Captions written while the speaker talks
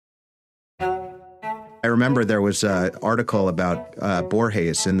remember there was an article about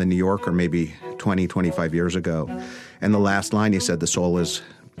Borges in the New Yorker maybe 20, 25 years ago. And the last line he said, the soul is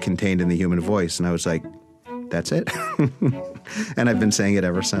contained in the human voice. And I was like, that's it. And I've been saying it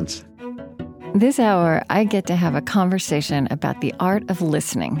ever since. This hour, I get to have a conversation about the art of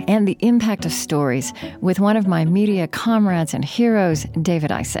listening and the impact of stories with one of my media comrades and heroes,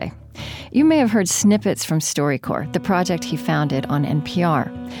 David Isay. You may have heard snippets from StoryCorps, the project he founded on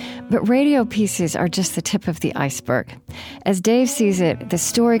NPR. But radio pieces are just the tip of the iceberg. As Dave sees it, the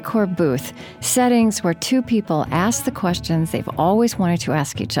StoryCorps booth, settings where two people ask the questions they've always wanted to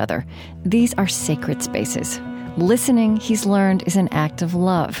ask each other. These are sacred spaces. Listening, he's learned, is an act of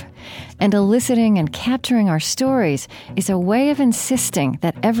love. And eliciting and capturing our stories is a way of insisting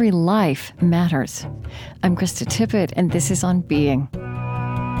that every life matters. I'm Krista Tippett, and this is On Being.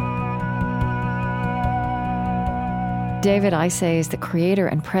 David Isay is the creator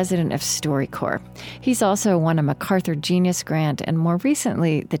and president of StoryCorps. He's also won a MacArthur Genius Grant and more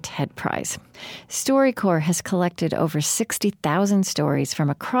recently, the TED Prize. StoryCorps has collected over 60,000 stories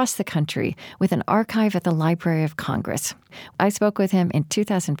from across the country with an archive at the Library of Congress. I spoke with him in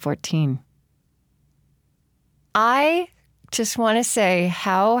 2014. I just want to say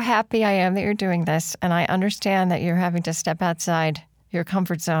how happy I am that you're doing this, and I understand that you're having to step outside your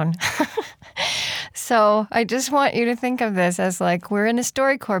comfort zone. So I just want you to think of this as like we're in a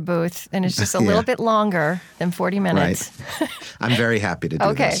StoryCorps booth, and it's just a little bit longer than 40 minutes. Right. I'm very happy to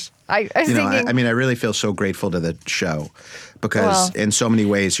do this. I was thinking... I really feel so grateful to the show because in so many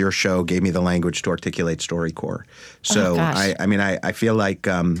ways your show gave me the language to articulate StoryCorps. So I feel like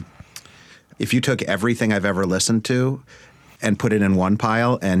if you took everything I've ever listened to and put it in one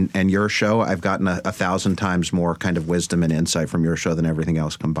pile, and your show, I've gotten 1,000 times more kind of wisdom and insight from your show than everything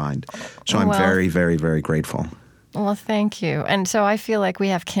else combined. So I'm very, very, very grateful. Well, thank you. And so I feel like we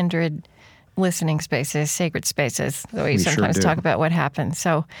have kindred listening spaces, sacred spaces, the way you sometimes talk about what happens.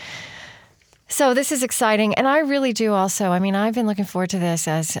 So this is exciting. And I really do also, I've been looking forward to this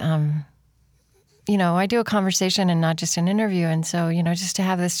as, I do a conversation and not just an interview. And so, just to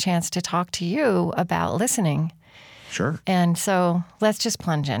have this chance to talk to you about listening. Sure. And so let's just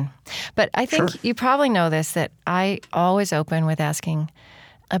plunge in. But I think you probably know this, that I always open with asking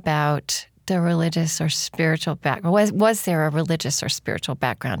about the religious or spiritual background. Was there a religious or spiritual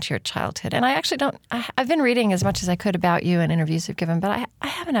background to your childhood? And I actually don't. I've been reading as much as I could about you and interviews you've given, but I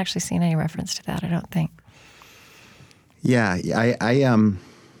haven't actually seen any reference to that, I don't think. Yeah.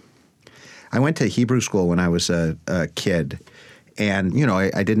 I went to Hebrew school when I was a kid. And,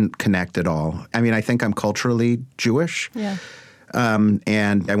 I didn't connect at all. I think I'm culturally Jewish. Yeah.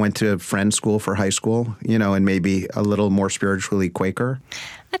 And I went to friend school for high school, and maybe a little more spiritually Quaker.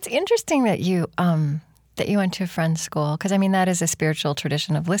 That's interesting that you went to a friend school, because, that is a spiritual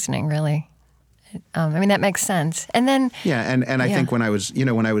tradition of listening, really. That makes sense. And then... Yeah, and I think when I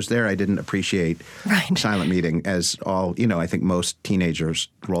was there, I didn't appreciate silent meeting as all, I think most teenagers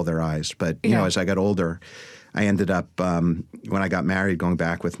roll their eyes. But, as I got older... I ended up, when I got married, going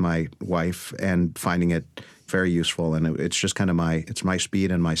back with my wife and finding it very useful. And it's just kind of my speed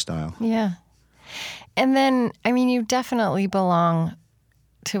and my style. Yeah. And then, you definitely belong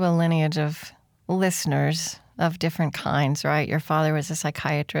to a lineage of listeners of different kinds, right? Your father was a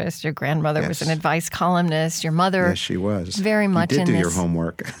psychiatrist. Your grandmother was an advice columnist. Your mother... Yes, she was. Very much in this... You did do your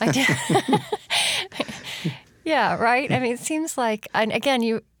homework. I did. Yeah, right? It seems like, and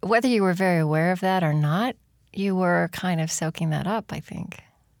again, whether you were very aware of that or not, you were kind of soaking that up, I think,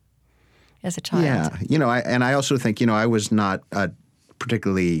 as a child. Yeah. I also think, I was not a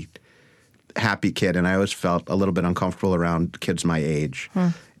particularly happy kid, and I always felt a little bit uncomfortable around kids my age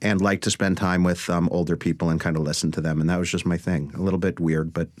and liked to spend time with older people and kind of listen to them. And that was just my thing. A little bit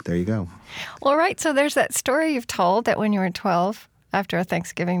weird, but there you go. Well, right. So there's that story you've told that when you were 12, after a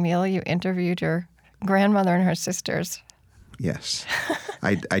Thanksgiving meal, you interviewed your grandmother and her sisters. Yes,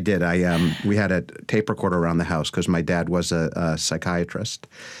 I did. We had a tape recorder around the house because my dad was a psychiatrist.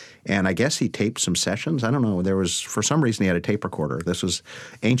 And I guess he taped some sessions. I don't know. For some reason, he had a tape recorder. This was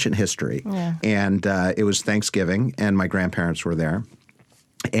ancient history. Yeah. And it was Thanksgiving, and my grandparents were there.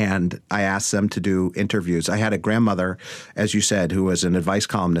 And I asked them to do interviews. I had a grandmother, as you said, who was an advice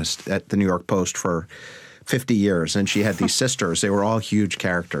columnist at the New York Post for 50 years. And she had these sisters. They were all huge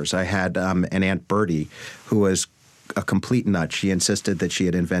characters. I had an Aunt Bertie who was a complete nut. She insisted that she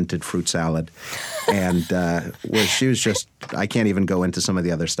had invented fruit salad. And she was just, I can't even go into some of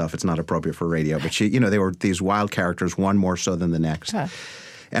the other stuff. It's not appropriate for radio. But they were these wild characters, one more so than the next. Huh.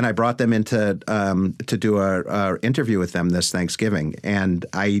 And I brought them into to do a interview with them this Thanksgiving. And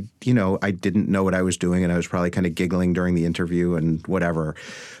I didn't know what I was doing, and I was probably kind of giggling during the interview and whatever.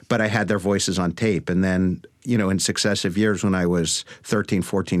 But I had their voices on tape. And then, in successive years, when I was 13,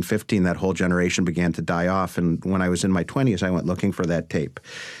 14, 15, that whole generation began to die off. And when I was in my 20s, I went looking for that tape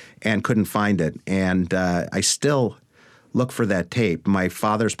and couldn't find it. And I still look for that tape. My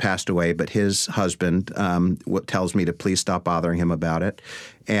father's passed away, but his husband tells me to please stop bothering him about it.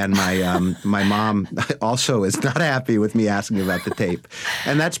 And my mom also is not happy with me asking about the tape.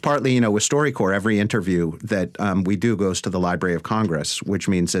 And that's partly, with StoryCorps, every interview that we do goes to the Library of Congress, which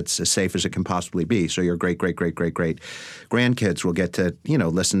means it's as safe as it can possibly be. So your great grandkids will get to,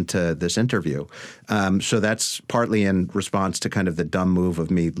 listen to this interview. So that's partly in response to kind of the dumb move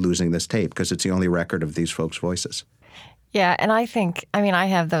of me losing this tape, because it's the only record of these folks' voices. Yeah, and I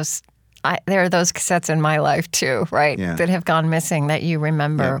have those. There are those cassettes in my life too, right? Yeah. That have gone missing that you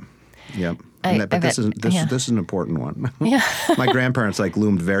remember. Yep. But this is an important one. Yeah. My grandparents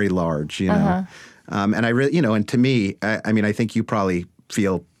loomed very large, and I really, and to me, I think you probably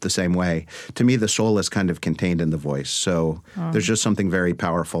feel the same way. To me, the soul is kind of contained in the voice. So there's just something very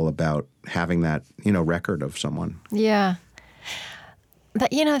powerful about having that, record of someone. Yeah.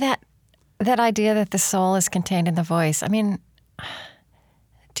 But that idea that the soul is contained in the voice,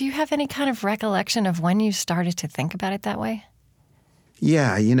 do you have any kind of recollection of when you started to think about it that way?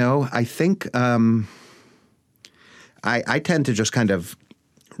 Yeah, I think I tend to just kind of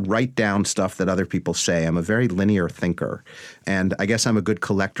write down stuff that other people say. I'm a very linear thinker, and I guess I'm a good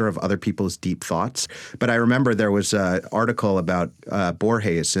collector of other people's deep thoughts. But I remember there was an article about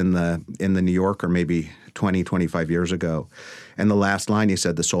Borges in the New Yorker maybe 20, 25 years ago, and the last line he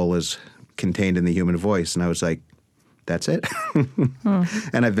said, "The soul is contained in the human voice," and I was like, that's it.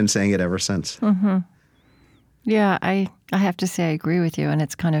 And I've been saying it ever since. Mm-hmm. Yeah, I have to say I agree with you, and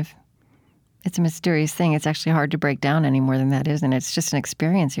it's a mysterious thing. It's actually hard to break down any more than that, isn't it? It's just an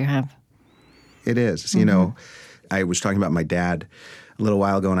experience you have. It is. Mm-hmm. I was talking about my dad a little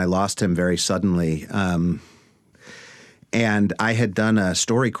while ago, and I lost him very suddenly. And I had done a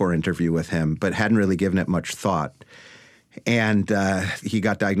StoryCorps interview with him, but hadn't really given it much thought. And he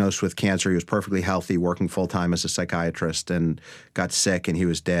got diagnosed with cancer. He was perfectly healthy, working full-time as a psychiatrist, and got sick, and he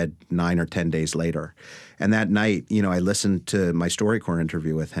was dead 9 or 10 days later. And that night, I listened to my StoryCorps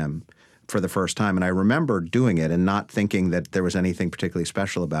interview with him for the first time, and I remember doing it and not thinking that there was anything particularly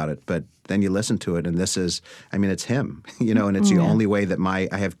special about it. But then you listen to it, and this is, it's him, and it's the only way that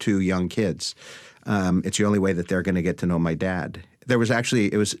I have 2 young kids. It's the only way that they're going to get to know my dad. It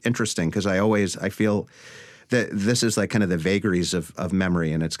was interesting because I feel this is kind of the vagaries of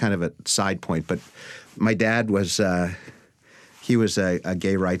memory, and it's kind of a side point. But my dad was he was a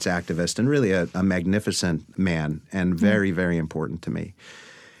gay rights activist and really a magnificent man and very, very important to me.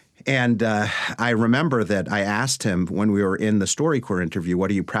 And I remember that I asked him when we were in the StoryCorps interview, what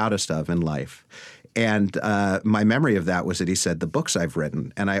are you proudest of in life? And my memory of that was that he said, the books I've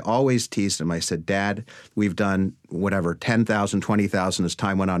written. And I always teased him. I said, Dad, we've done 10,000, 20,000 as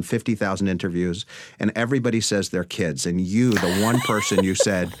time went on, 50,000 interviews, and everybody says they're kids. And you, the one person, you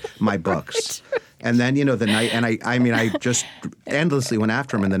said, my books. And then, the night, and I just endlessly went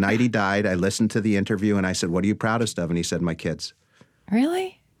after him. And the night he died, I listened to the interview, and I said, what are you proudest of? And he said, my kids.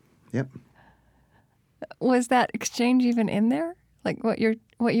 Really? Yep. Was that exchange even in there? Like what you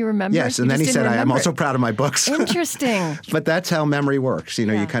remember? Yes, and then he said, I'm also proud of my books. Interesting. But that's how memory works.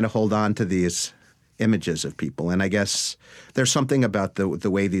 You kind of hold on to these images of people. And I guess there's something about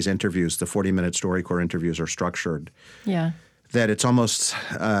the way these interviews, the 40-minute StoryCorps interviews are structured. Yeah. That it's almost,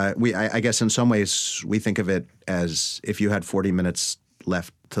 I guess in some ways we think of it as if you had 40 minutes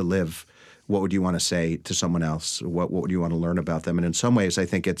left to live, what would you want to say to someone else? What would you want to learn about them? And in some ways I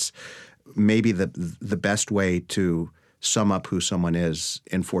think it's maybe the best way to sum up who someone is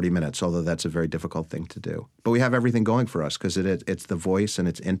in 40 minutes, although that's a very difficult thing to do. But we have everything going for us because it's the voice and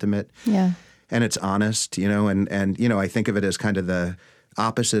it's intimate. Yeah. And it's honest, and I think of it as kind of the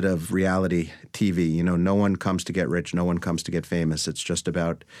opposite of reality TV. No one comes to get rich, no one comes to get famous. It's just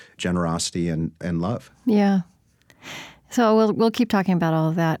about generosity and love. Yeah. So we'll keep talking about all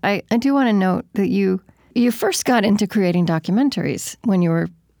of that. I do want to note that you first got into creating documentaries when you were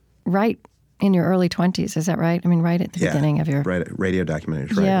right in your early 20s, is that right? Right at the beginning of your... Right, radio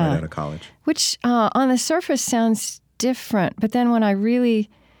documentaries, right out of college. Which on the surface sounds different, but then when I really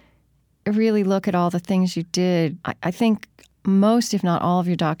look at all the things you did, I think most, if not all of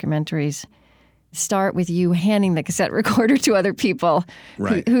your documentaries start with you handing the cassette recorder to other people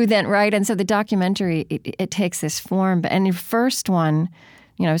who then, right? And so the documentary, it takes this form. And your first one,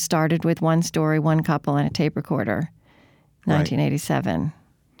 started with one story, one couple, and a tape recorder, 1987.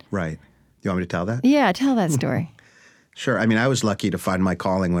 Right. You want me to tell that? Yeah, tell that story. Sure. I mean, I was lucky to find my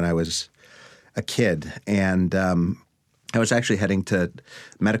calling when I was a kid, and I was actually heading to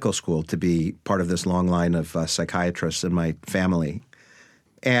medical school to be part of this long line of psychiatrists in my family.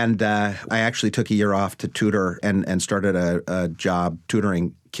 And I actually took a year off to tutor and started a job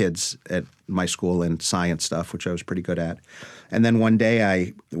tutoring kids at my school in science stuff, which I was pretty good at. And then one day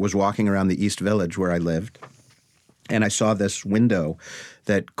I was walking around the East Village where I lived, and I saw this window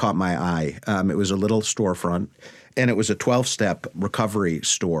that caught my eye. It was a little storefront, and it was a 12-step recovery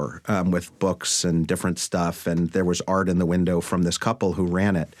store with books and different stuff, and there was art in the window from this couple who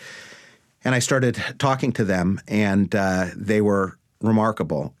ran it. And I started talking to them, and they were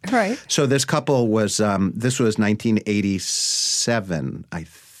remarkable. Right. So this couple was, this was 1987, I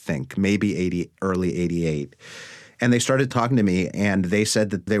think, maybe early 88. And they started talking to me, and they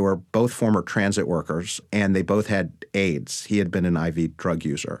said that they were both former transit workers, and they both had AIDS. He had been an IV drug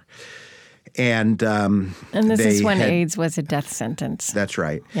user. And this is when AIDS was a death sentence. That's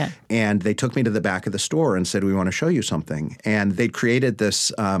right. Yeah. And they took me to the back of the store and said, we want to show you something. And they created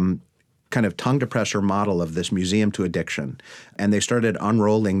this kind of tongue depressor model of this museum to addiction. And they started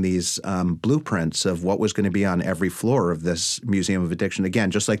unrolling these blueprints of what was going to be on every floor of this museum of addiction. Again,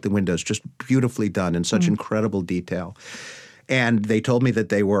 just like the windows, just beautifully done in such incredible detail. And they told me that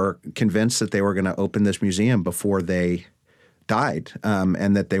they were convinced that they were going to open this museum before they died,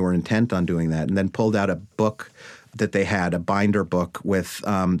 and that they were intent on doing that, and then pulled out a book that they had, a binder book with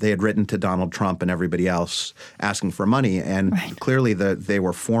they had written to Donald Trump and everybody else asking for money, and clearly they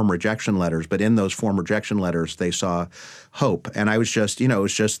were form rejection letters, but in those form rejection letters they saw hope. And I was just, it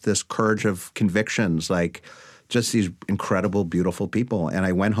was just this courage of convictions, like just these incredible, beautiful people. And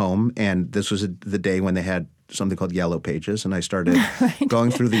I went home, and this was the day when they had something called Yellow Pages, and I started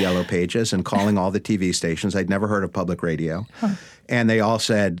going through the Yellow Pages and calling all the TV stations. I'd never heard of public radio. And they all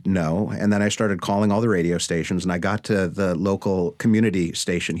said no. And then I started calling all the radio stations, and I got to the local community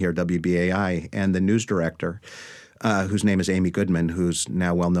station here, WBAI, and the news director, whose name is Amy Goodman, who's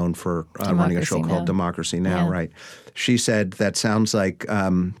now well known for running a show called Democracy Now! Right. She said, that sounds like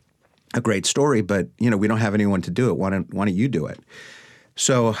a great story, but we don't have anyone to do it. Why don't you do it?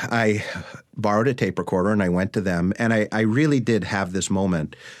 So I borrowed a tape recorder, and I went to them, and I really did have this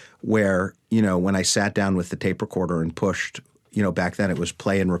moment where, when I sat down with the tape recorder and pushed, back then it was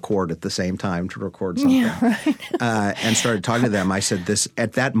play and record at the same time to record something, and started talking to them. I said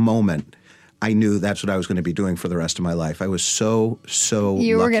at that moment, I knew that's what I was going to be doing for the rest of my life. I was so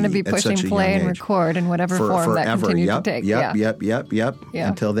You were going to be pushing play and record in whatever form forever. That continued to take. Yep.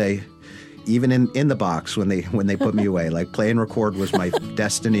 Until they... Even in the box when they put me away, like play and record was my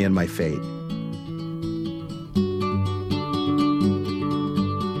destiny and my fate.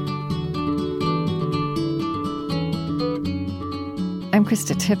 I'm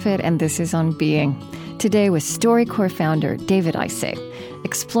Krista Tippett, and this is On Being. Today with StoryCorps founder David Isay,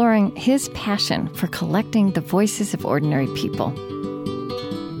 exploring his passion for collecting the voices of ordinary people.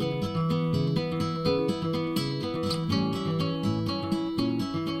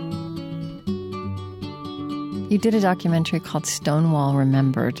 You did a documentary called Stonewall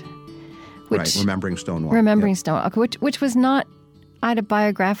Remembered. Remembering Stonewall. Remembering Stonewall, which was not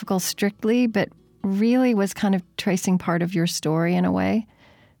autobiographical strictly, but really was kind of tracing part of your story in a way,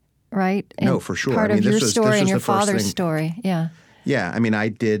 right? No, for sure. Part of your story and your father's story, yeah. Yeah, I mean, I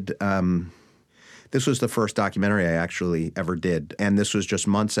did this was the first documentary I actually ever did, and this was just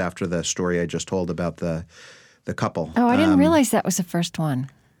months after the story I just told about the couple. Oh, I didn't realize that was the first one.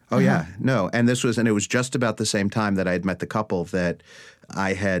 Oh, yeah. No. And it was just about the same time that I had met the couple that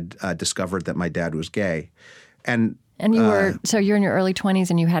I had discovered that my dad was gay. And you were, so you're in your early 20s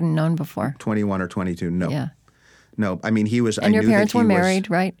and you hadn't known before? 21 or 22, no. Yeah. No, I mean, he was, and your parents were married,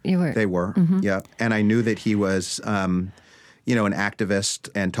 right? They were, yeah. And I knew that he was, an activist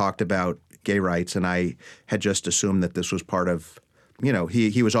and talked about gay rights. And I had just assumed that this was part of,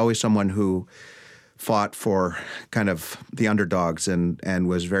 he was always someone who fought for kind of the underdogs and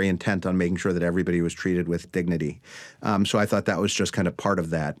was very intent on making sure that everybody was treated with dignity. So I thought that was just kind of part of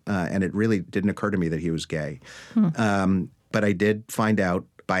that. And it really didn't occur to me that he was gay. But I did find out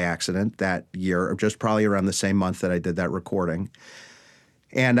by accident that year, just probably around the same month that I did that recording.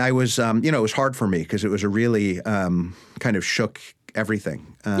 And I was, it was hard for me because it was a really kind of shook everything.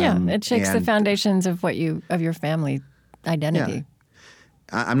 It shakes the foundations of your family identity. Yeah.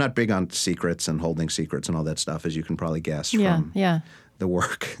 I'm not big on secrets and holding secrets and all that stuff, as you can probably guess from the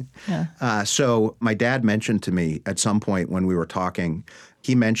work. Yeah. So my dad mentioned to me at some point when we were talking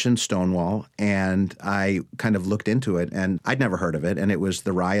he mentioned Stonewall, and I kind of looked into it, and I'd never heard of it. And it was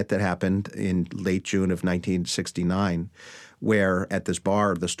the riot that happened in late June of 1969, where at this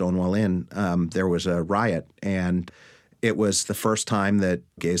bar, the Stonewall Inn, there was a riot. And it was the first time that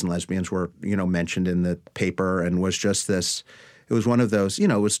gays and lesbians were, mentioned in the paper, and was just this. It was one of those, it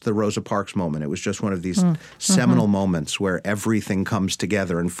was the Rosa Parks moment. It was just one of these seminal moments where everything comes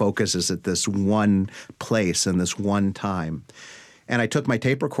together and focuses at this one place and this one time. And I took my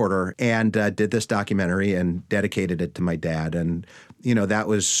tape recorder and did this documentary and dedicated it to my dad. And, that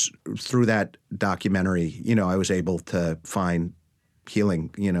was through that documentary, I was able to find healing,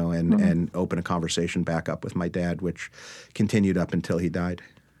 and open a conversation back up with my dad, which continued up until he died.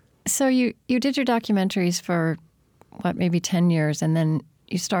 So you did your documentaries for, maybe 10 years, and then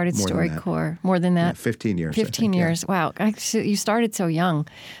you started StoryCorps. More than that? Yeah, 15 years. 15 years. Yeah. Wow. You started so young.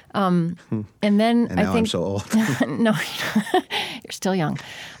 And then and now I'm so old. No, you're still young.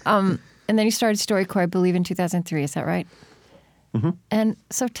 And then you started StoryCorps, I believe, in 2003. Is that right? Mm-hmm. And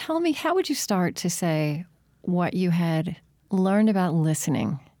so tell me, how would you start to say what you had learned about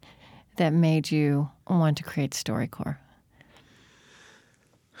listening that made you want to create StoryCorps?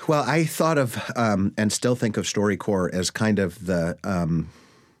 Well, I thought of and still think of StoryCorps as kind of the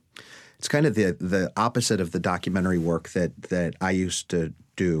it's kind of the opposite of the documentary work that I used to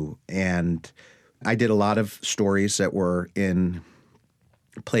do. And I did a lot of stories that were in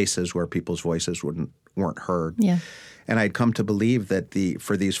places where people's voices weren't heard. Yeah. And I'd come to believe that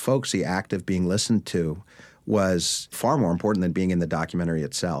for these folks, the act of being listened to was far more important than being in the documentary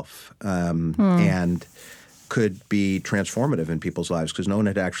itself, and could be transformative in people's lives because no one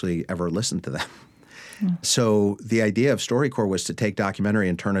had actually ever listened to them. So the idea of StoryCorps was to take documentary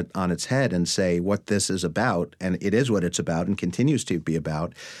and turn it on its head and say what this is about, and it is what it's about and continues to be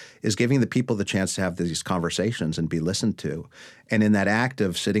about, is giving the people the chance to have these conversations and be listened to. And in that act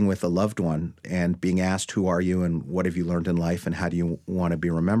of sitting with a loved one and being asked, who are you and what have you learned in life and how do you want to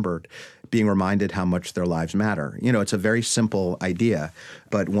be remembered, being reminded how much their lives matter. It's a very simple idea,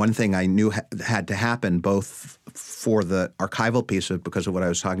 but one thing I knew had to happen both for the archival piece of it because of what I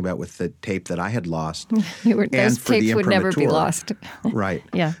was talking about with the tape that I had lost. Those tapes would never be lost. Right.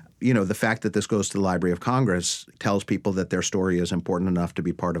 Yeah. The fact that this goes to the Library of Congress tells people that their story is important enough to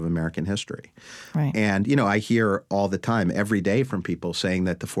be part of American history. Right. And, I hear all the time, every day from people saying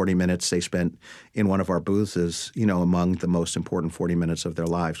that the 40 minutes they spent in one of our booths is, among the most important 40 minutes of their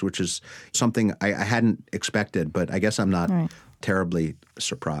lives, which is something I hadn't expected, but I guess I'm not terribly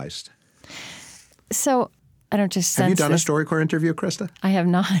surprised. So I don't just sense Have you done this. A StoryCorps interview, Krista? I have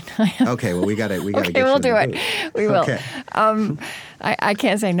not. Okay, well, we got to okay, get you we'll in do the it. booth. We will. Okay. I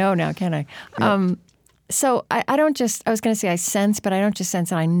can't say no now, can I? Yep. So I don't just, I was going to say I sense, but I don't just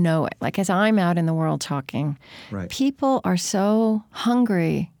sense it, I know it. Like as I'm out in the world talking, people are so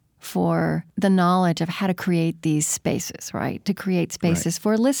hungry for the knowledge of how to create these spaces, right? To create spaces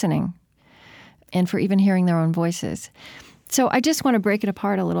for listening and for even hearing their own voices. So I just want to break it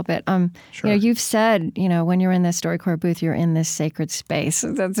apart a little bit. Sure. You've said, when you're in the StoryCorps booth, you're in this sacred space.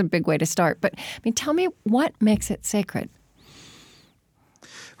 That's a big way to start. But tell me what makes it sacred?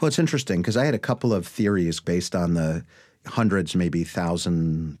 Well, it's interesting because I had a couple of theories based on the hundreds, maybe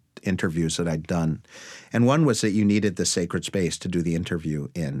 1,000 interviews that I'd done. And one was that you needed the sacred space to do the interview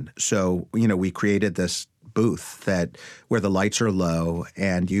in. So, we created this booth where the lights are low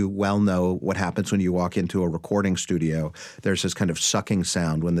and you well know what happens when you walk into a recording studio. There's this kind of sucking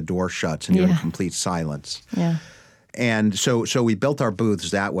sound when the door shuts and you're in complete silence. Yeah. And so we built our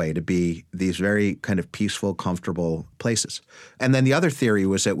booths that way to be these very kind of peaceful, comfortable places. And then the other theory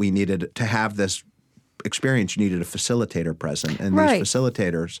was that we needed to have this experience, you needed a facilitator present. And these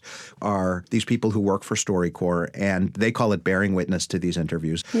facilitators are these people who work for StoryCorps, and they call it bearing witness to these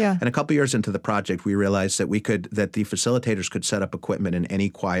interviews. Yeah. And a couple years into the project, we realized that that the facilitators could set up equipment in any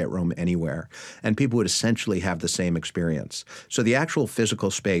quiet room anywhere, and people would essentially have the same experience. So the actual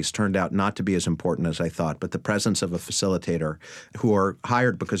physical space turned out not to be as important as I thought, but the presence of a facilitator who are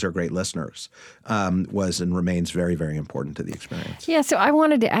hired because they're great listeners was and remains very, very important to the experience. Yeah, so I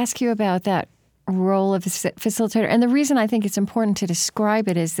wanted to ask you about that role of facilitator. And the reason I think it's important to describe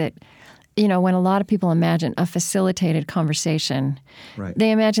it is that, when a lot of people imagine a facilitated conversation,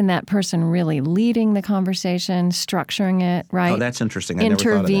 they imagine that person really leading the conversation, structuring it, right? Oh, that's interesting. I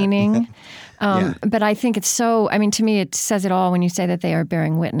intervening. Never thought of that. But I think it's so, to me, it says it all when you say that they are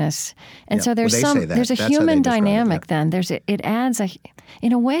bearing witness. And so there's a human dynamic then. It adds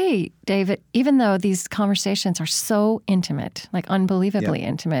in a way, David, even though these conversations are so intimate, like unbelievably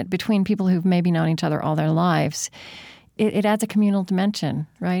intimate, between people who've maybe known each other all their lives, it adds a communal dimension,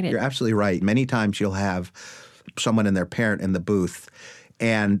 right? You're absolutely right. Many times you'll have someone and their parent in the booth,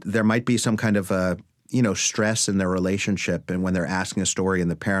 And there might be some kind of a stress in their relationship. And when they're asking a story and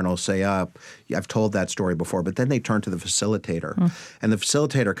the parent will say, I've told that story before, but then they turn to the facilitator. And the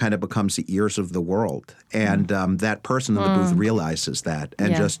facilitator kind of becomes the ears of the world. And that person in the booth realizes that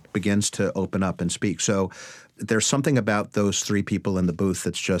and just begins to open up and speak. So there's something about those three people in the booth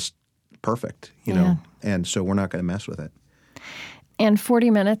that's just perfect, you know, and so we're not going to mess with it. And 40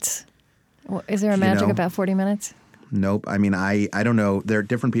 minutes? Is there a magic about 40 minutes? Nope. I mean, I don't know.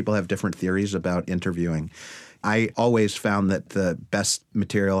 Different people have different theories about interviewing. I always found that the best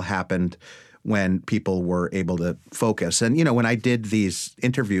material happened when people were able to focus. And, when I did these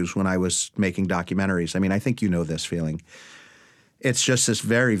interviews when I was making documentaries, I mean, I think you know this feeling. It's just this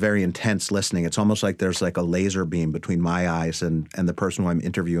very, very intense listening. It's almost like there's like a laser beam between my eyes and the person who I'm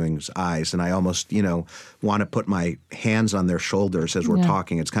interviewing's eyes. And I almost, want to put my hands on their shoulders as we're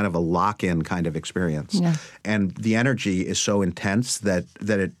talking. It's kind of a lock-in kind of experience. Yeah. And the energy is so intense that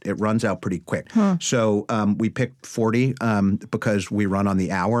it runs out pretty quick. So we picked 40 because we run on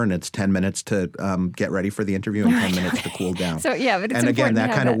the hour and it's 10 minutes to get ready for the interview and 10 minutes to cool down. So, yeah, but it's and again,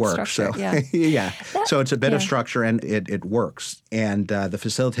 that kind of works. Structure. So, so it's a bit of structure and it works. And the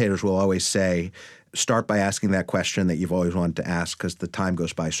facilitators will always say, start by asking that question that you've always wanted to ask because the time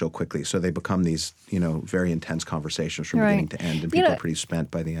goes by so quickly. So they become these, very intense conversations from beginning to end, and people are pretty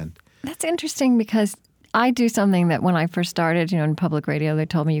spent by the end. That's interesting because I do something that when I first started, in public radio, they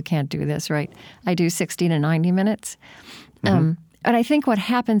told me you can't do this, right? I do 60 to 90 minutes. And I think what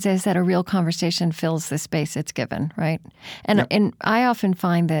happens is that a real conversation fills the space it's given, right? And I often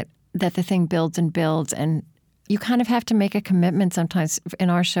find that the thing builds and builds, and you kind of have to make a commitment sometimes in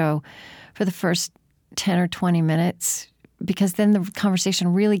our show for the first 10 or 20 minutes because then the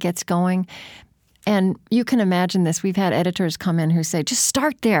conversation really gets going. And you can imagine this. We've had editors come in who say, just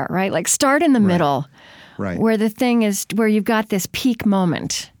start there, right? Like start in the middle where the thing is, where you've got this peak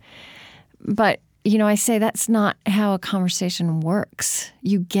moment. But, I say that's not how a conversation works.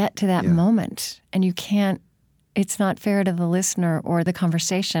 You get to that moment and you can't, it's not fair to the listener or the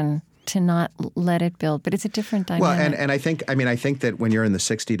conversation to not let it build, but it's a different dynamic. Well, and I think that when you're in the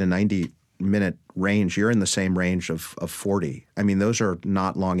 60 to 90 minute range, you're in the same range of 40. I mean, those are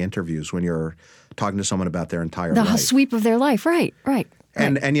not long interviews when you're talking to someone about their entire life. The sweep of their life, right.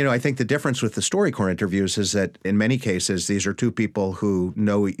 And I think the difference with the StoryCorps interviews is that in many cases, these are two people who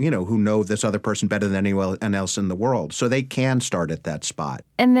know this other person better than anyone else in the world. So they can start at that spot.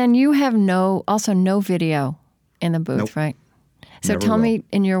 And then you have no video in the booth, right? So tell me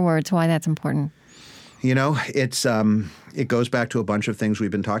in your words why that's important. It's it goes back to a bunch of things we've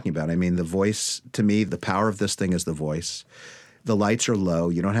been talking about. I mean, the voice, to me, the power of this thing is the voice. The lights are low.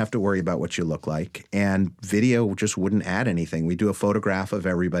 You don't have to worry about what you look like. And video just wouldn't add anything. We do a photograph of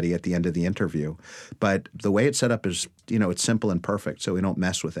everybody at the end of the interview. But the way it's set up is, it's simple and perfect, so we don't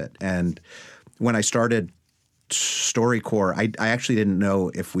mess with it. And when I started StoryCorps, I actually didn't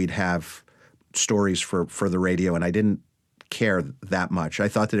know if we'd have stories for the radio, and I didn't care that much. I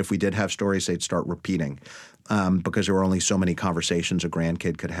thought that if we did have stories, they'd start repeating because there were only so many conversations a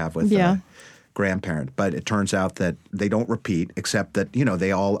grandkid could have with a grandparent. But it turns out that they don't repeat, except that,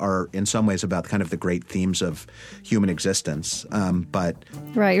 they all are in some ways about kind of the great themes of human existence. Right.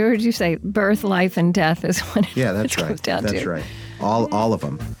 What did you say? Birth, life, and death is what that's it right. goes down to. That's right. All of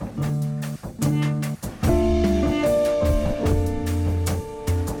them.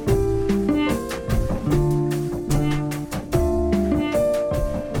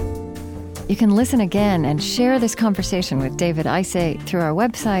 You can listen again and share this conversation with David Isay through our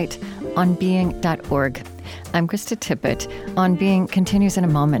website, onbeing.org. I'm Krista Tippett. On Being continues in a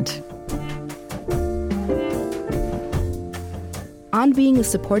moment. On Being is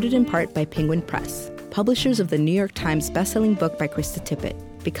supported in part by Penguin Press, publishers of the New York Times bestselling book by Krista Tippett,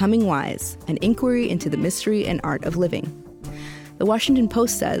 Becoming Wise, an inquiry into the mystery and art of living. The Washington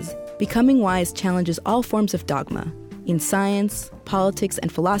Post says, Becoming Wise challenges all forms of dogma, in science, politics,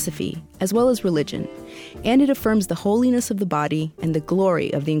 and philosophy, as well as religion, and it affirms the holiness of the body and the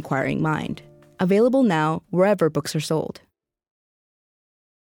glory of the inquiring mind. Available now wherever books are sold.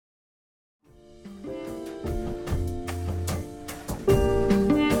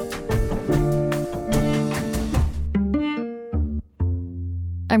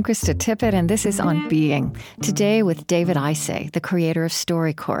 I'm Krista Tippett, and this is On Being. Today with David Isay, the creator of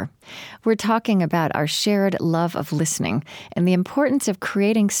StoryCorps. We're talking about our shared love of listening and the importance of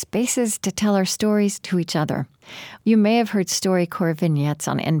creating spaces to tell our stories to each other. You may have heard StoryCorps vignettes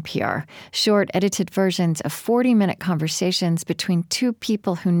on NPR, short edited versions of 40-minute conversations between two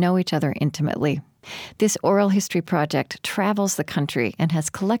people who know each other intimately. This oral history project travels the country and has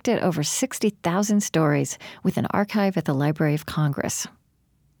collected over 60,000 stories with an archive at the Library of Congress.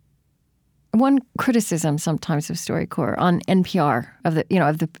 one criticism sometimes of StoryCorps on NPR of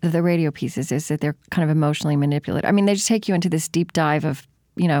the radio pieces is that they're kind of emotionally manipulative. I mean, they just take you into this deep dive of,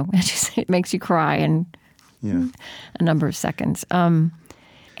 it makes you cry in a number of seconds. I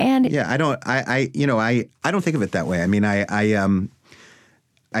don't think of it that way. I mean,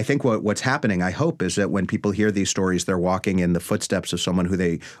 I think what's happening, I hope, is that when people hear these stories, they're walking in the footsteps of someone who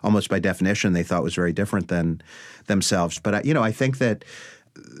they, almost by definition, they thought was very different than themselves. But I think that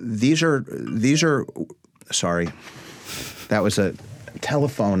these are. Sorry, that was a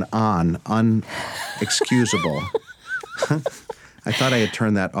telephone unexcusable. I thought I had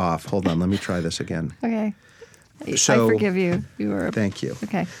turned that off. Hold on, let me try this again. Okay. So, I forgive you. Thank you.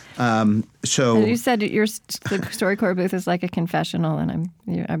 Okay. So you said the StoryCorps booth is like a confessional, and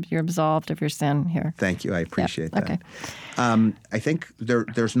you're absolved of your sin here. Thank you. I appreciate that. Okay. I think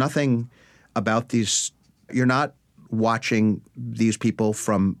there's nothing about these. You're not watching these people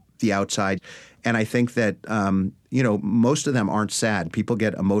from the outside, and I think that most of them aren't sad. People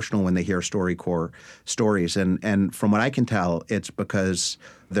get emotional when they hear StoryCorps stories, and from what I can tell, it's because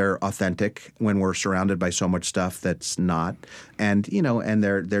they're authentic when we're surrounded by so much stuff that's not, and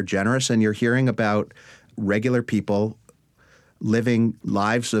they're generous, and you're hearing about regular people living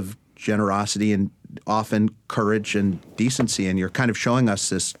lives of generosity and often courage and decency, and you're kind of showing us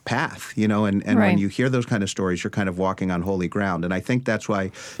this path, and Right. when you hear those kind of stories, you're kind of walking on holy ground. And I think that's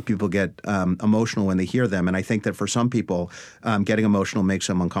why people get emotional when they hear them. And I think that for some people, getting emotional makes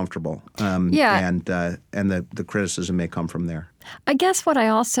them uncomfortable. And the criticism may come from there. I guess what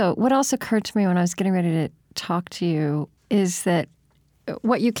also occurred to me when I was getting ready to talk to you is that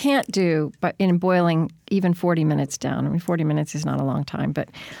what you can't do, but in boiling even 40 minutes down, I mean, 40 minutes is not a long time, but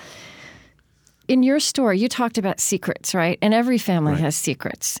in your story, you talked about secrets, right? And every family has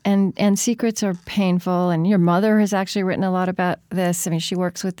secrets. And secrets are painful. And your mother has actually written a lot about this. I mean, she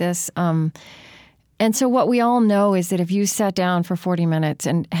works with this. And so what we all know is that if you sat down for 40 minutes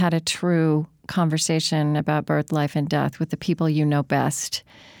and had a true conversation about birth, life, and death with the people you know best,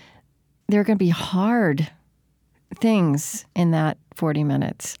 there are going to be hard things in that 40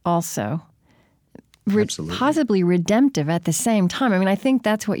 minutes also. Possibly redemptive at the same time. I mean, I think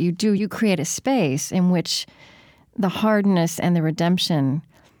that's what you do. You create a space in which the hardness and the redemption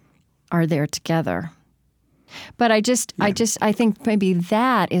are there together. But I think maybe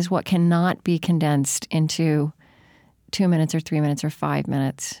that is what cannot be condensed into 2 minutes or 3 minutes or 5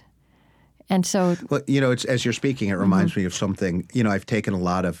 minutes. And so, well, it's, as you're speaking, it reminds me of something. I've taken a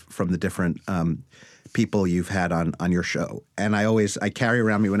lot from the different people you've had on your show, and I carry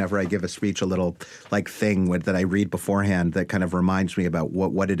around me whenever I give a speech a little thing that I read beforehand that kind of reminds me about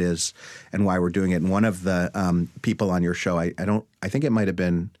what it is and why we're doing it. And one of the people on your show, I think it might have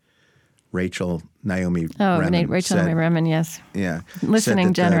been Rachel Naomi Remen. Rachel Naomi Remen, yes. Yeah.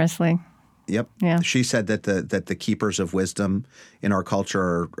 Listening generously. Yep. Yeah. She said that the keepers of wisdom in our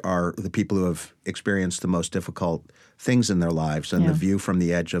culture are the people who have experienced the most difficult things in their lives, and the view from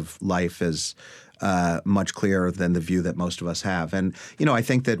the edge of life is much clearer than the view that most of us have. And, I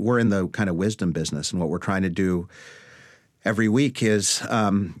think that we're in the kind of wisdom business, and what we're trying to do every week is,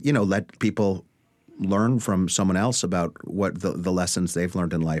 let people learn from someone else about what the lessons they've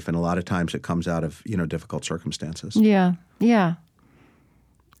learned in life. And a lot of times it comes out of, difficult circumstances. Yeah, yeah.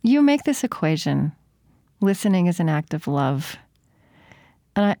 You make this equation. Listening is an act of love.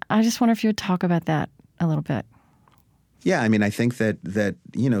 And I just wonder if you would talk about that a little bit. Yeah, I mean, I think that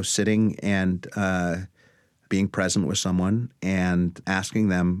sitting and being present with someone and asking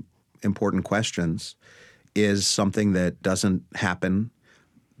them important questions is something that doesn't happen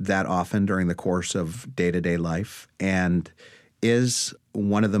that often during the course of day-to-day life, and is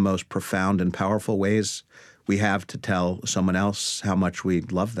one of the most profound and powerful ways we have to tell someone else how much we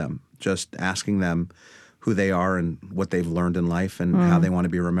love them. Just asking them who they are and what they've learned in life and how they want to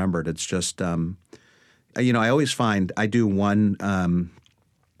be remembered. It's just I always find I do maybe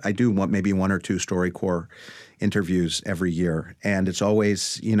one or two StoryCorps interviews every year, and it's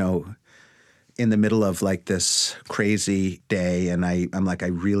always in the middle of this crazy day, and I'm like, I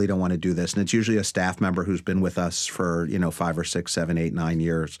really don't want to do this, and it's usually a staff member who's been with us for 5 or 6, 7, 8, 9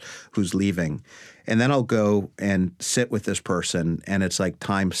 years who's leaving, and then I'll go and sit with this person, and it's like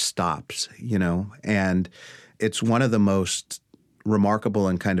time stops, and it's one of the most remarkable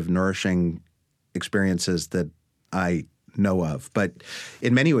and kind of nourishing experiences that I know of. But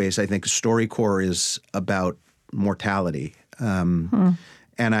in many ways, I think StoryCorps is about mortality.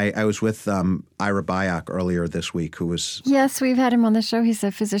 And I was with Ira Byock earlier this week, who was... Yes, we've had him on the show. He's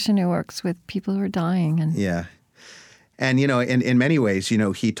a physician who works with people who are dying. Yeah. And, in many ways,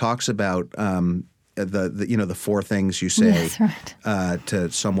 he talks about the four things you say Yes, right.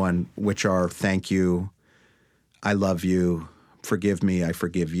 to someone, which are thank you, I love you, forgive me, I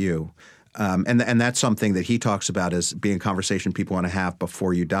forgive you. And that's something that he talks about as being a conversation people want to have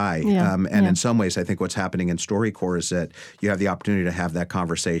before you die. Yeah, In some ways, I think what's happening in StoryCorps is that you have the opportunity to have that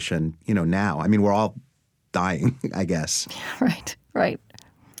conversation, now. I mean, we're all dying, I guess. Right, right.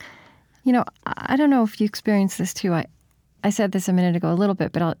 I don't know if you experience this too. I said this a minute ago a little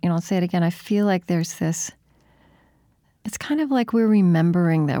bit, but I'll say it again. I feel like there's this, it's kind of like we're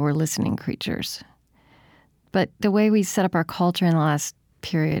remembering that we're listening creatures. But the way we set up our culture in the last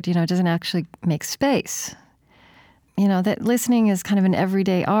period, doesn't actually make space. That listening is kind of an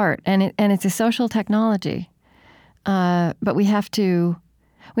everyday art, and it's a social technology. But we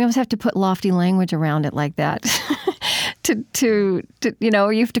almost have to put lofty language around it like that. to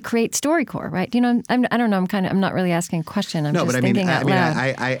you have to create StoryCorps, right? I don't know. I'm not really asking a question. I'm just thinking out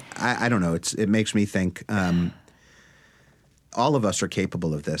loud. I don't know. It makes me think. All of us are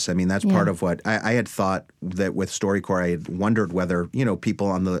capable of this. I mean, that's part of what I had thought that with StoryCorps, I had wondered whether, people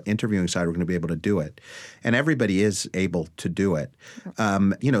on the interviewing side were going to be able to do it. And everybody is able to do it.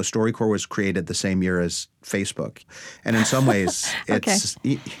 StoryCorps was created the same year as Facebook. And in some ways, it's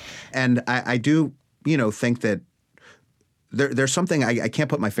 – and I do, think that there's something I can't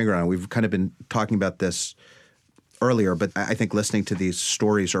put my finger on. We've kind of been talking about this earlier, but I think listening to these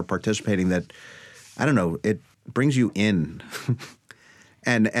stories or participating that, I don't know, it brings you in.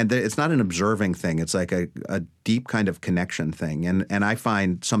 and it's not an observing thing. It's like a deep kind of connection thing. And I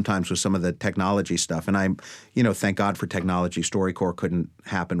find sometimes with some of the technology stuff, and I'm, thank God for technology. StoryCorps couldn't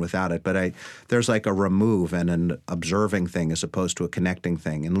happen without it. But there's like a remove and an observing thing as opposed to a connecting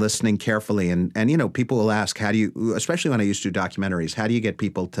thing, and listening carefully. And people will ask, how do you, especially when I used to do documentaries, how do you get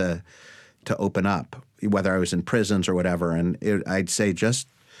people to open up, whether I was in prisons or whatever? And I'd say just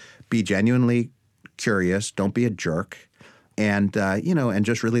be genuinely curious, don't be a jerk, and and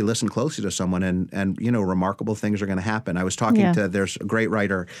just really listen closely to someone, and remarkable things are going to happen. I was talking to, there's a great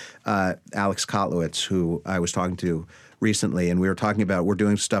writer, Alex Kotlowitz, who I was talking to recently, and we were talking about, we're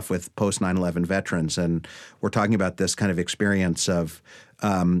doing stuff with post 9/11 veterans, and we're talking about this kind of experience of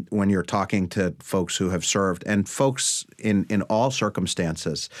when you're talking to folks who have served, and folks in all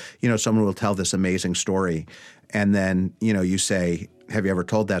circumstances. Someone will tell this amazing story, and then you say, have you ever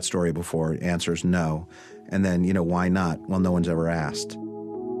told that story before? Answer is no. And then, why not? Well, no one's ever asked.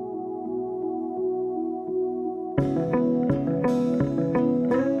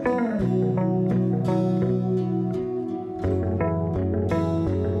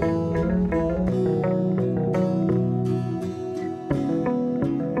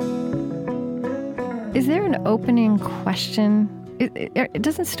 Is there an opening question?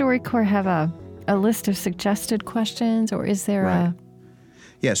 Doesn't StoryCorps have a list of suggested questions, or is there Right.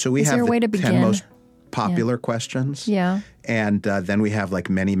 Yeah, so we have the 10 most popular questions. Yeah. And then we have like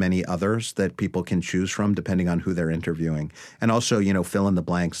many, many others that people can choose from depending on who they're interviewing. And also, fill in the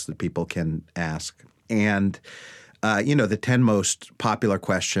blanks that people can ask. And, the 10 most popular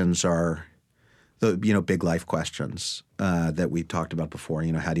questions are the, big life questions that we talked about before.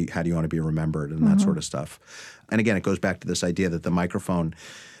 How do you want to be remembered, and that sort of stuff. And again, it goes back to this idea that the microphone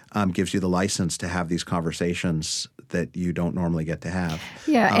gives you the license to have these conversations that you don't normally get to have.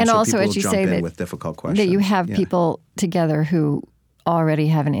 Yeah, and so also, people as you jump say, in with difficult questions. that you have people together who already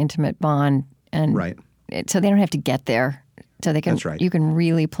have an intimate bond, and Right. So they don't have to get there. So they can. That's right. You can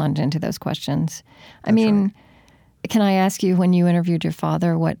really plunge into those questions. I mean, can I ask you, when you interviewed your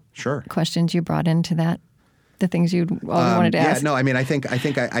father, what questions you brought into that? The things you always wanted to ask? Yeah, no, I mean, I think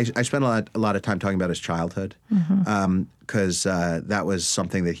I spent a lot of time talking about his childhood, because that was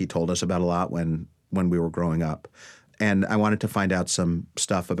something that he told us about a lot when we were growing up. And I wanted to find out some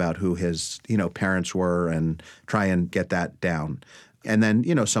stuff about who his, parents were, and try and get that down. And then,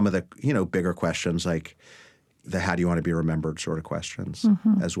 some of the, bigger questions, like the how do you want to be remembered sort of questions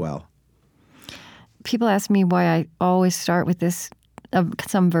as well. People ask me why I always start with this,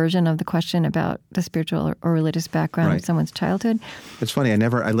 some version of the question about the spiritual or religious background of someone's childhood. It's funny.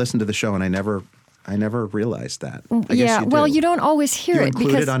 I listened to the show, and I never realized that. I guess you well, do. You don't always hear you it. include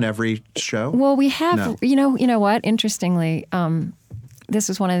because it on every show? Well, we have, No. you know what? Interestingly, this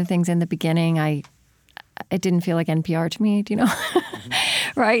was one of the things in the beginning. It didn't feel like NPR to me,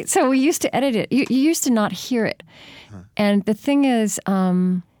 right? So we used to edit it. You used to not hear it. And the thing is,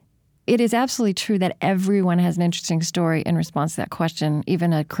 it is absolutely true that everyone has an interesting story in response to that question.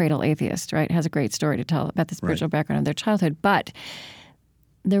 Even a cradle atheist, right, has a great story to tell about the spiritual background of their childhood. But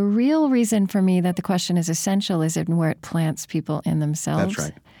the real reason for me that the question is essential is in where it plants people in themselves.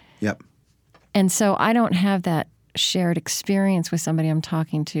 That's right. Yep. And so I don't have that shared experience with somebody I'm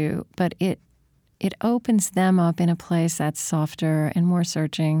talking to, but it opens them up in a place that's softer and more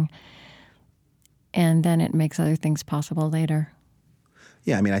searching, and then it makes other things possible later.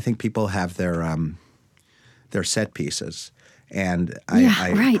 Yeah, I mean, I think people have their set pieces, and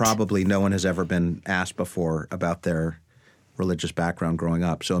I probably no one has ever been asked before about their religious background growing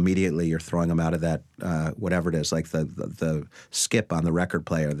up. So immediately you're throwing them out of that whatever it is, like the skip on the record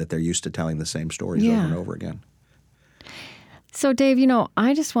player that they're used to telling the same stories over and over again. So, Dave,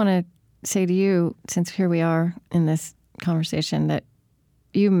 I just want to say to you, since here we are in this conversation, that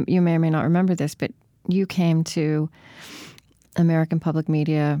you may or may not remember this, but you came to American Public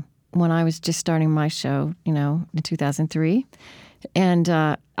Media when I was just starting my show, in 2003. And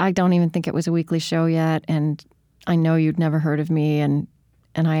I don't even think it was a weekly show yet. And I know you'd never heard of me. And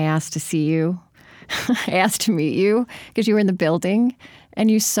I asked to see you. I asked to meet you because you were in the building.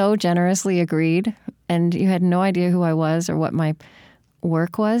 And you so generously agreed. And you had no idea who I was or what my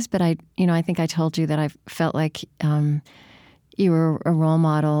work was. But I think I told you that I felt like you were a role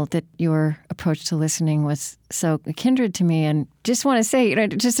model, that your approach to listening was so kindred to me. And just want to say,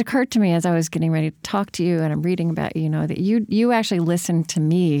 it just occurred to me as I was getting ready to talk to you and I'm reading about you, that you actually listened to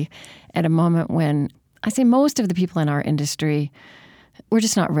me at a moment when I say most of the people in our industry were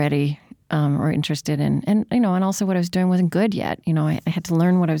just not ready or interested in. And also what I was doing wasn't good yet. I had to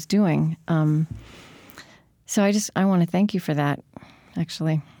learn what I was doing. So I want to thank you for that,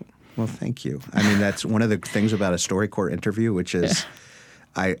 actually. Well, thank you. I mean, that's one of the things about a StoryCorps interview, which is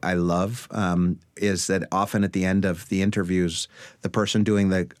I love, is that often at the end of the interviews, the person doing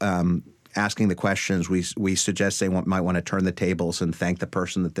the asking the questions, we suggest they might want to turn the tables and thank the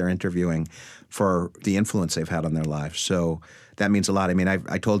person that they're interviewing for the influence they've had on their lives. So that means a lot. I mean,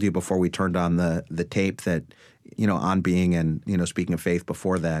 I told you before we turned on the tape that On Being and Speaking of Faith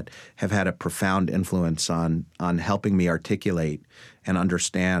before that have had a profound influence on helping me articulate and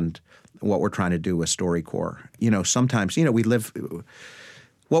understand what we're trying to do with StoryCorps. Sometimes we live.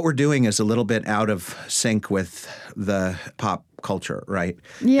 What we're doing is a little bit out of sync with the pop culture, right?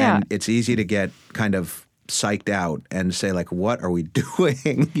 Yeah. And it's easy to get kind of psyched out and say, like, what are we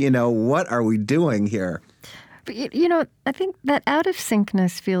doing? What are we doing here? But, I think that out of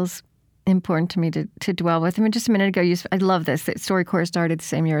syncness feels important to me to dwell with. I mean, just a minute ago, I love this, that StoryCorps started the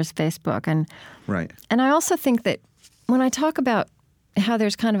same year as Facebook. And right. And I also think that when I talk about how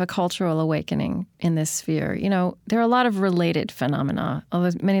there's kind of a cultural awakening in this sphere, there are a lot of related phenomena,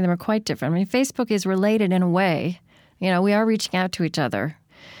 although many of them are quite different. I mean, Facebook is related in a way. We are reaching out to each other.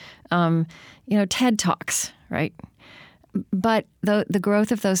 TED Talks, right? But the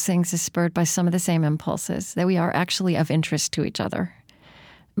growth of those things is spurred by some of the same impulses, that we are actually of interest to each other.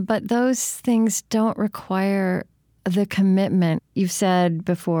 But those things don't require the commitment. You've said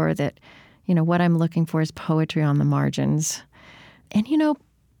before that, what I'm looking for is poetry on the margins. And,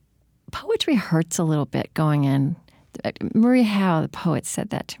 poetry hurts a little bit going in. Marie Howe, the poet, said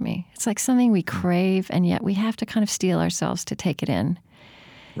that to me. It's like something we crave, and yet we have to kind of steel ourselves to take it in.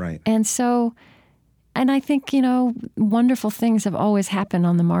 Right. And so, and I think, wonderful things have always happened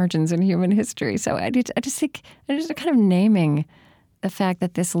on the margins in human history. So I just think, kind of naming the fact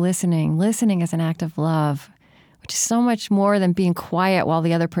that this listening is an act of love, which is so much more than being quiet while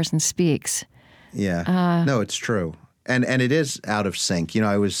the other person speaks. Yeah. No, it's true. And it is out of sync.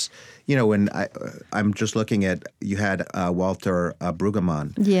 I was, when I'm just looking at, you had Walter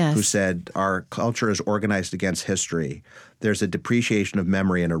Brueggemann, yes, who said, our culture is organized against history. There's a depreciation of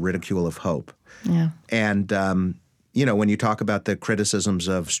memory and a ridicule of hope. Yeah. And, when you talk about the criticisms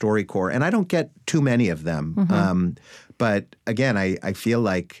of StoryCorps, and I don't get too many of them, mm-hmm. But again, I feel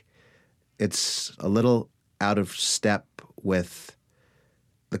like it's a little out of step with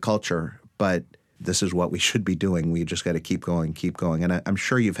the culture, but this is what we should be doing. We just got to keep going. And I'm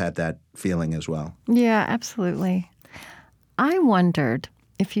sure you've had that feeling as well. Yeah, absolutely. I wondered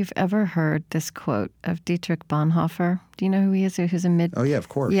if you've ever heard this quote of Dietrich Bonhoeffer. Do you know who he is? Who's a Oh, yeah, of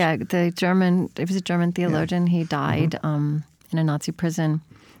course. Yeah, it was a German theologian. Yeah. He died in a Nazi prison.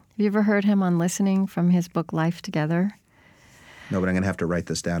 Have you ever heard him on Listening from his book Life Together? No, but I'm going to have to write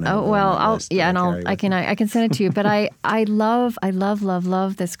this down. Oh, well, I can send it to you. But I love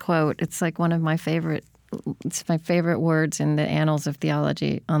this quote. It's like one of my favorite. It's my favorite words in the annals of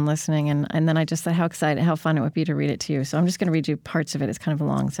theology on listening. And then I just thought how fun it would be to read it to you. So I'm just going to read you parts of it. It's kind of a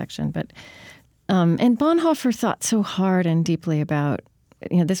long section, but and Bonhoeffer thought so hard and deeply about.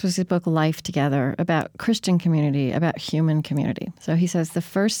 This was his book, Life Together, about Christian community, about human community. So he says, the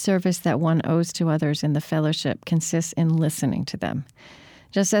first service that one owes to others in the fellowship consists in listening to them.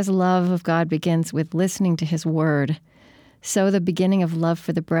 Just as love of God begins with listening to his word, so the beginning of love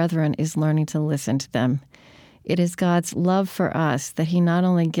for the brethren is learning to listen to them. It is God's love for us that he not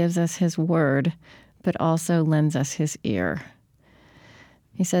only gives us his word, but also lends us his ear.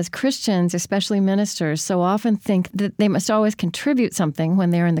 He says, Christians, especially ministers, so often think that they must always contribute something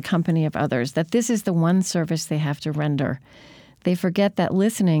when they're in the company of others, that this is the one service they have to render. They forget that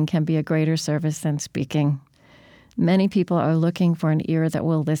listening can be a greater service than speaking. Many people are looking for an ear that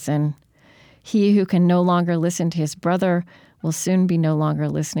will listen. He who can no longer listen to his brother will soon be no longer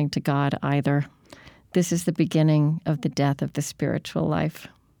listening to God either. This is the beginning of the death of the spiritual life.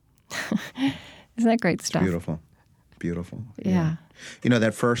 Isn't that great stuff? Beautiful. Beautiful. Yeah. You know,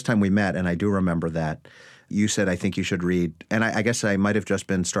 that first time we met, and I do remember that, you said, I think you should read, and I guess I might have just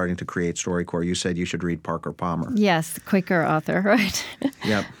been starting to create StoryCorps. You said you should read Parker Palmer. Yes, the Quaker author, right?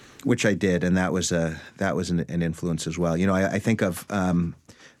 Yep, which I did, and that was an influence as well. You know, I think of,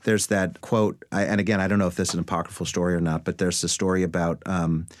 there's that quote, and again, I don't know if this is an apocryphal story or not, but there's the story about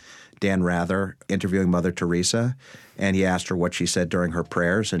Dan Rather interviewing Mother Teresa, and he asked her what she said during her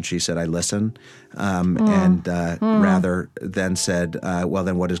prayers, and she said, I listen. Rather then said, well,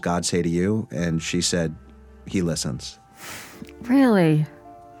 then what does God say to you? And she said, he listens. Really?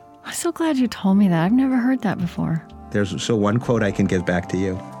 I'm so glad you told me that. I've never heard that before. There's one quote I can give back to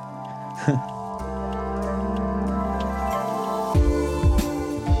you.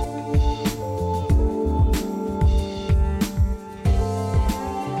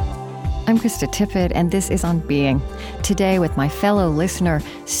 I'm Krista Tippett, and this is On Being. Today with my fellow listener,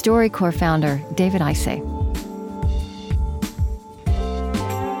 StoryCorps founder David Isay.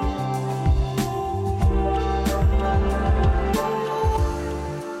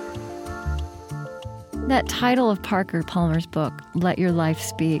 That title of Parker Palmer's book, Let Your Life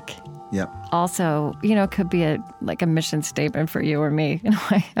Speak, Yep. also, could be a mission statement for you or me.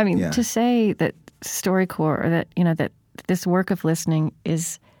 I mean, to say that StoryCorps, or that this work of listening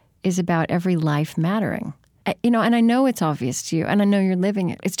is about every life mattering. And I know it's obvious to you, and I know you're living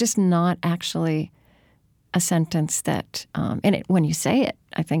it. It's just not actually a sentence that, when you say it,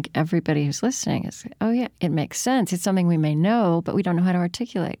 I think everybody who's listening is, oh yeah, it makes sense. It's something we may know, but we don't know how to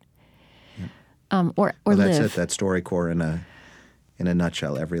articulate. Or well, live. That's it. That's StoryCorps in a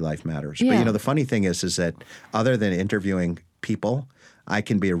nutshell. Every life matters. Yeah. But the funny thing is that other than interviewing people, I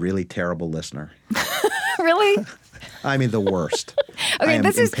can be a really terrible listener. Really? I mean, the worst. Okay, I am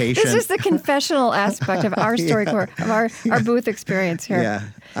impatient. This is the confessional aspect of our StoryCorps, of our booth experience here. Yeah,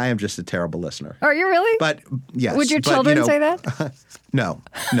 I am just a terrible listener. Are you really? But yes. Would your children say that? No,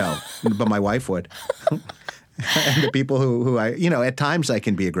 but my wife would. And the people who I, at times I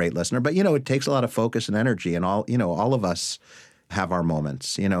can be a great listener, but it takes a lot of focus and energy, and all of us have our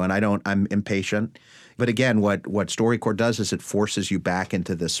moments, and I'm impatient. But again, what StoryCorps does is it forces you back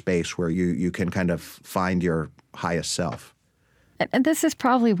into this space where you can kind of find your highest self. And this is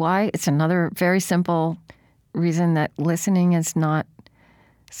probably why it's another very simple reason that listening is not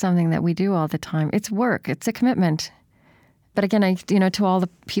something that we do all the time. It's work. It's a commitment. But again, to all the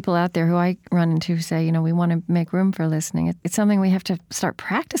people out there who I run into who say, we want to make room for listening, it's something we have to start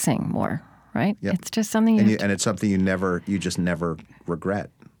practicing more, right? Yep. It's just something and it's something you just never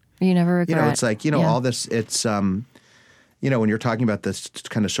regret. You never regret. It's like, all this, it's, when you're talking about this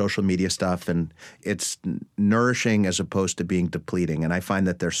kind of social media stuff, and it's nourishing as opposed to being depleting. And I find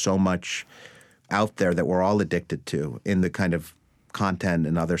that there's so much out there that we're all addicted to in the kind of content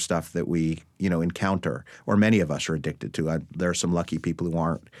and other stuff that we, encounter, or many of us are addicted to. There are some lucky people who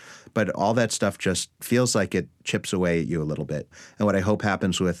aren't. But all that stuff just feels like it chips away at you a little bit. And what I hope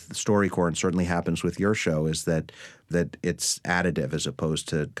happens with StoryCorps, and certainly happens with your show, is that it's additive as opposed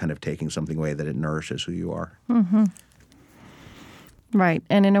to kind of taking something away, that it nourishes who you are. Mm-hmm. Right.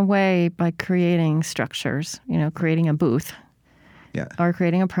 And in a way, by creating structures, creating a booth, or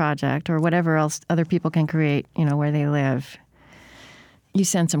creating a project, or whatever else other people can create, where they live, you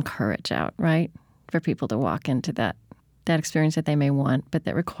send some courage out, right, for people to walk into that experience that they may want, but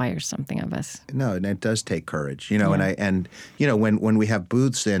that requires something of us. No, and it does take courage, and when we have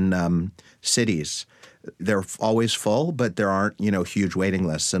booths in cities, they're always full, but there aren't, huge waiting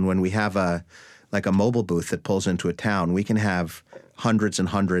lists. And when we have a mobile booth that pulls into a town, we can have hundreds and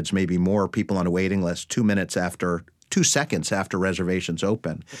hundreds, maybe more people on a waiting list 2 seconds after reservations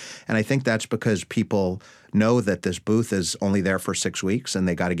open. And I think that's because people know that this booth is only there for 6 weeks and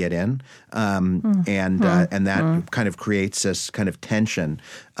they got to get in. And that kind of creates this kind of tension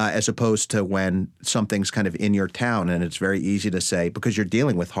as opposed to when something's kind of in your town, and it's very easy to say, because you're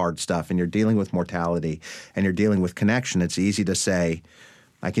dealing with hard stuff and you're dealing with mortality and you're dealing with connection, it's easy to say,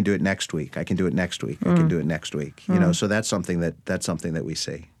 I can do it next week. I can do it next week. I can do it next week. So that's something that we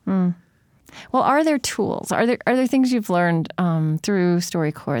see. Well, are there tools? Are there things you've learned through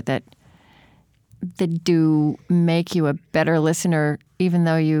StoryCorps that that do make you a better listener, even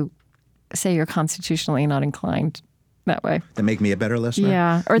though you say you're constitutionally not inclined that way? That make me a better listener?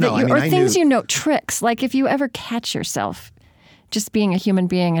 Yeah. Or, things you know, tricks. Like if you ever catch yourself just being a human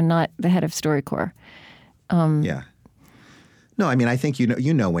being and not the head of StoryCorps. Yeah. No, I mean, I think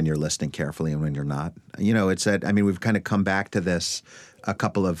you know when you're listening carefully and when you're not. It's that, I mean, we've kind of come back to this a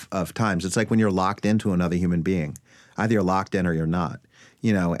couple of times. It's like when you're locked into another human being. Either you're locked in or you're not.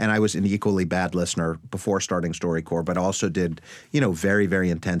 And I was an equally bad listener before starting StoryCorps, but also did, very,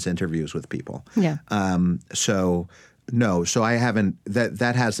 very intense interviews with people. Yeah. So I haven't,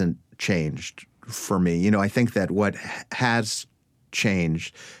 that hasn't changed for me. I think that what has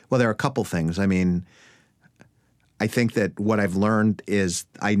changed, well, there are a couple things. I mean, I think that what I've learned is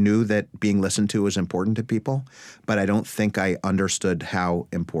I knew that being listened to was important to people, but I don't think I understood how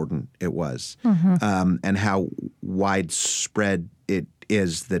important it was, and how widespread it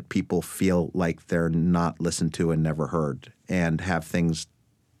is that people feel like they're not listened to and never heard and have things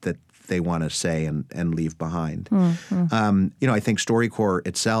that they want to say and leave behind. I think StoryCorps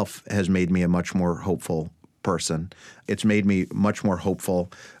itself has made me a much more hopeful person. It's made me much more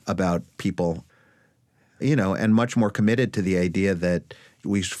hopeful about people, and much more committed to the idea that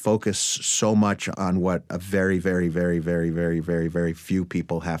we focus so much on what a very, very, very, very, very, very, very few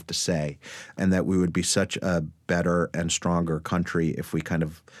people have to say, and that we would be such a better and stronger country if we kind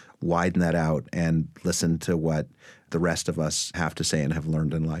of widen that out and listen to what the rest of us have to say and have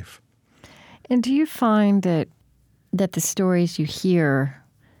learned in life. And do you find that the stories you hear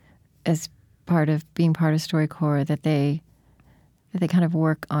as part of being part of StoryCorps, that they kind of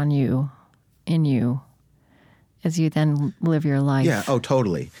work on you, in you, as you then live your life? Yeah. Oh,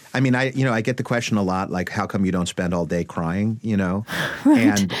 totally. I mean, I get the question a lot, like, how come you don't spend all day crying?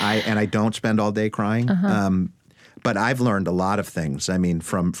 Right. And I don't spend all day crying. But I've learned a lot of things. I mean,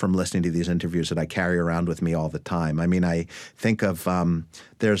 from listening to these interviews that I carry around with me all the time. I mean, I think of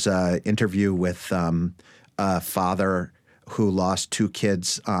there's an interview with a father who lost 2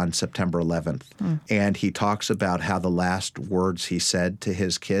 kids on September 11th. And he talks about how the last words he said to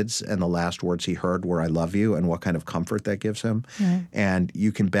his kids and the last words he heard were, "I love you," and what kind of comfort that gives him. And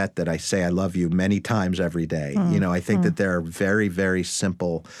you can bet that I say "I love you" many times every day. I think that there are very, very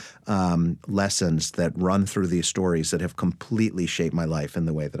simple lessons that run through these stories that have completely shaped my life and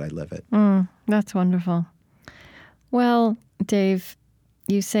the way that I live it. That's wonderful. Well, Dave,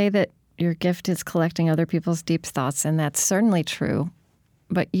 you say that your gift is collecting other people's deep thoughts, and that's certainly true.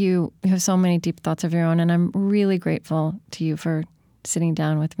 But you have so many deep thoughts of your own, and I'm really grateful to you for sitting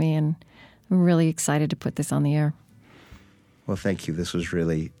down with me, and I'm really excited to put this on the air. Well, thank you. This was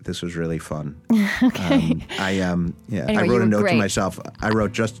really fun. Okay. Anyway, I wrote a note great. to myself. I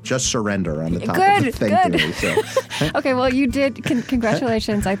wrote just surrender on the top of the thing good. today. So. Okay, well, you did.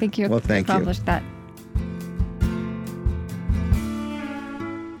 Congratulations. I think you thank you. accomplished that.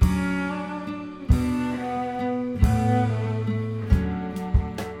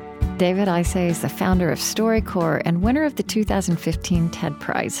 David Isay is the founder of StoryCorps and winner of the 2015 TED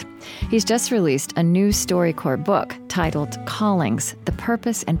Prize. He's just released a new StoryCorps book titled Callings, The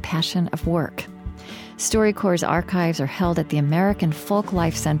Purpose and Passion of Work. StoryCorps' archives are held at the American Folk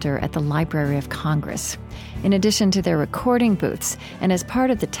Life Center at the Library of Congress. In addition to their recording booths, and as part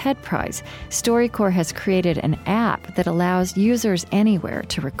of the TED Prize, StoryCorps has created an app that allows users anywhere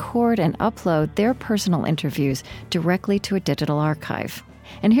to record and upload their personal interviews directly to a digital archive.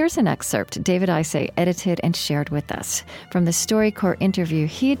 And here's an excerpt David Isay edited and shared with us from the StoryCorps interview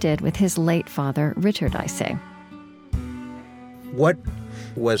he did with his late father, Richard Isay. What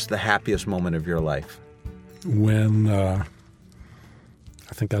was the happiest moment of your life? When I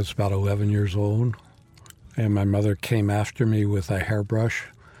think I was about 11 years old, and my mother came after me with a hairbrush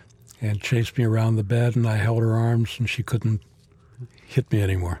and chased me around the bed, and I held her arms, and she couldn't hit me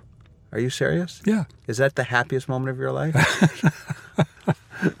anymore. Are you serious? Yeah. Is that the happiest moment of your life?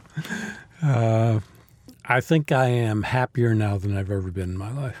 I think I am happier now than I've ever been in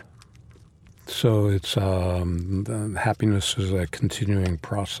my life. So it's happiness is a continuing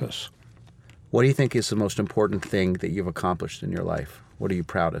process. What do you think is the most important thing that you've accomplished in your life? What are you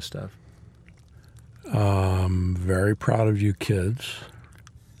proudest of? Very proud of you kids.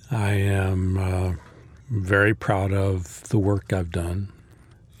 I am very proud of the work I've done.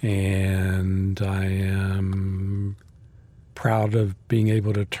 And I am proud of being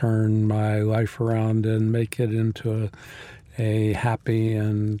able to turn my life around and make it into a happy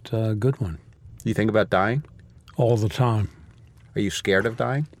and good one. You think about dying? All the time. Are you scared of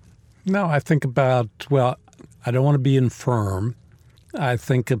dying? No, I think about, well, I don't want to be infirm. I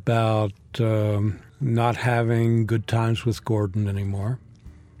think about not having good times with Gordon anymore.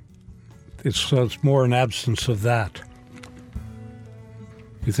 It's more an absence of that.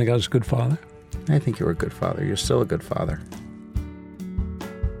 You think I was a good father? I think you were a good father. You're still a good father.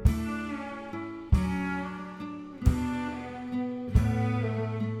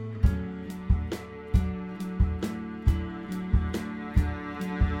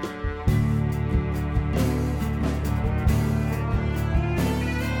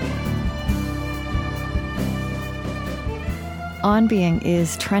 On Being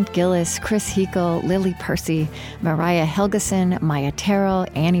is Trent Gilliss, Chris Heagle, Lily Percy, Mariah Helgeson, Maya Terrell,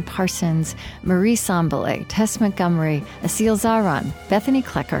 Annie Parsons, Marie Sambalay, Tess Montgomery, Asil Zaran, Bethany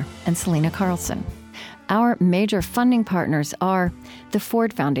Klecker, and Selena Carlson. Our major funding partners are the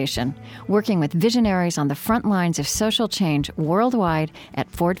Ford Foundation, working with visionaries on the front lines of social change worldwide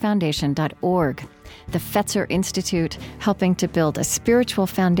at fordfoundation.org. The Fetzer Institute, helping to build a spiritual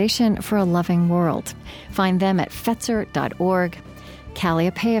foundation for a loving world. Find them at fetzer.org.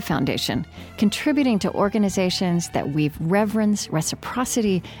 Calliopeia Foundation, contributing to organizations that weave reverence,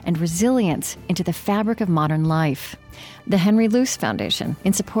 reciprocity, and resilience into the fabric of modern life. The Henry Luce Foundation,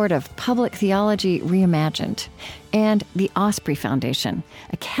 in support of public theology reimagined. And the Osprey Foundation,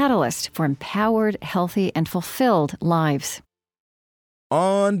 a catalyst for empowered, healthy, and fulfilled lives.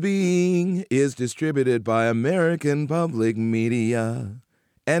 On Being is distributed by American Public Media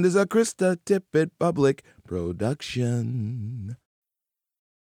and is a Krista Tippett Public production.